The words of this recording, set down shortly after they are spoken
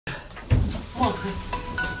Come on, Chris.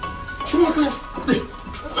 Come on, Chris. Come on.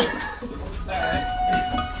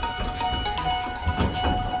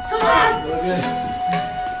 Okay.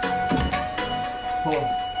 Hold on.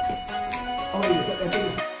 Oh, I think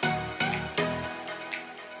it's...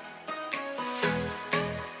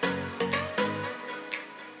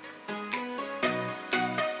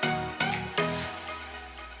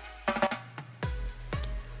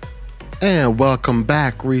 And welcome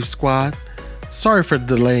back, Reef Squad. Sorry for the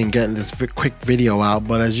delay in getting this quick video out,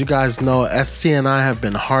 but as you guys know, SC and I have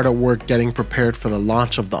been hard at work getting prepared for the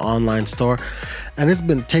launch of the online store, and it's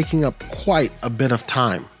been taking up quite a bit of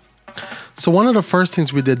time. So one of the first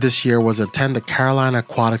things we did this year was attend the Carolina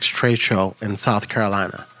Aquatics trade show in South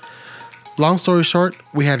Carolina. Long story short,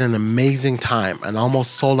 we had an amazing time and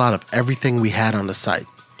almost sold out of everything we had on the site.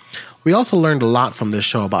 We also learned a lot from this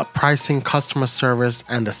show about pricing, customer service,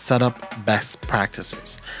 and the setup best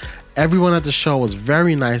practices. Everyone at the show was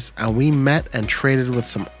very nice, and we met and traded with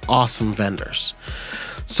some awesome vendors.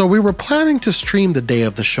 So we were planning to stream the day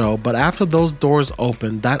of the show, but after those doors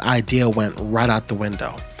opened, that idea went right out the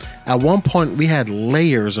window. At one point, we had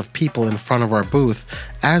layers of people in front of our booth,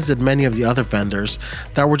 as did many of the other vendors,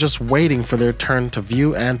 that were just waiting for their turn to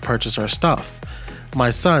view and purchase our stuff.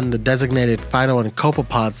 My son, the designated Phyto and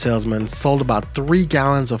Copepods salesman, sold about 3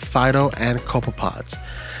 gallons of Phyto and Copepods,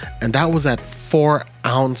 and that was at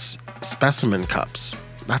 4-ounce specimen cups.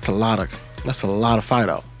 That's a lot of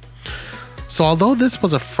Phyto. So although this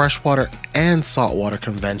was a freshwater and saltwater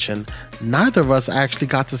convention, neither of us actually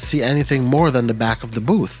got to see anything more than the back of the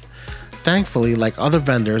booth. Thankfully, like other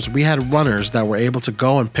vendors, we had runners that were able to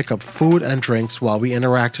go and pick up food and drinks while we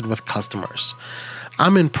interacted with customers.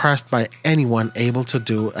 I'm impressed by anyone able to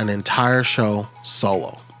do an entire show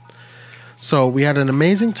solo. So we had an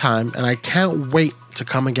amazing time, and I can't wait to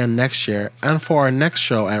come again next year and for our next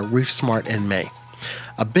show at Reef Smart in May.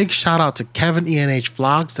 A big shout out to Kevin ENH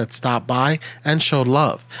Vlogs that stopped by and showed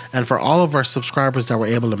love, and for all of our subscribers that were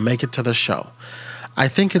able to make it to the show. I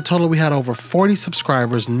think in total we had over 40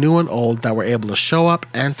 subscribers, new and old, that were able to show up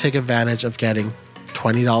and take advantage of getting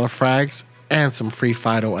 $20 frags and some free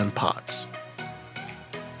Phyto and pods.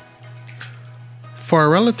 For a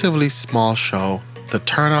relatively small show, the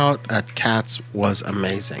turnout at CATS was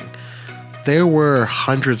amazing. There were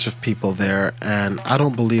hundreds of people there, and I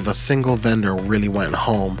don't believe a single vendor really went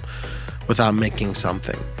home without making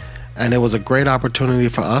something. And it was a great opportunity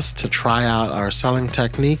for us to try out our selling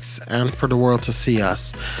techniques and for the world to see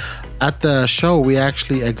us. At the show, we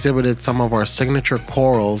actually exhibited some of our signature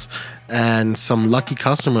corals, and some lucky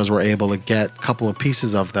customers were able to get a couple of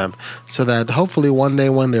pieces of them, so that hopefully one day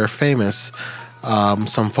when they're famous,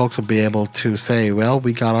 some folks will be able to say, well,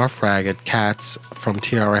 we got our frag at CATS from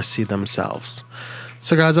TRSC themselves.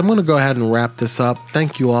 So guys, I'm going to go ahead and wrap this up.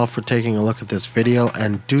 Thank you all for taking a look at this video,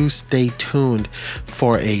 and do stay tuned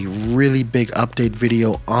for a really big update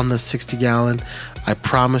video on the 60 gallon. I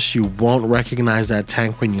promise you won't recognize that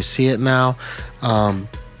tank when you see it now.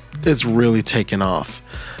 It's really taken off.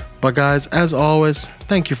 But guys, as always,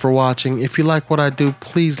 thank you for watching. If you like what I do,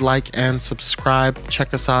 please like and subscribe.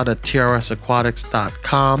 Check us out at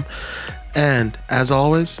trsaquatics.com. And as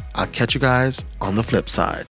always, I'll catch you guys on the flip side.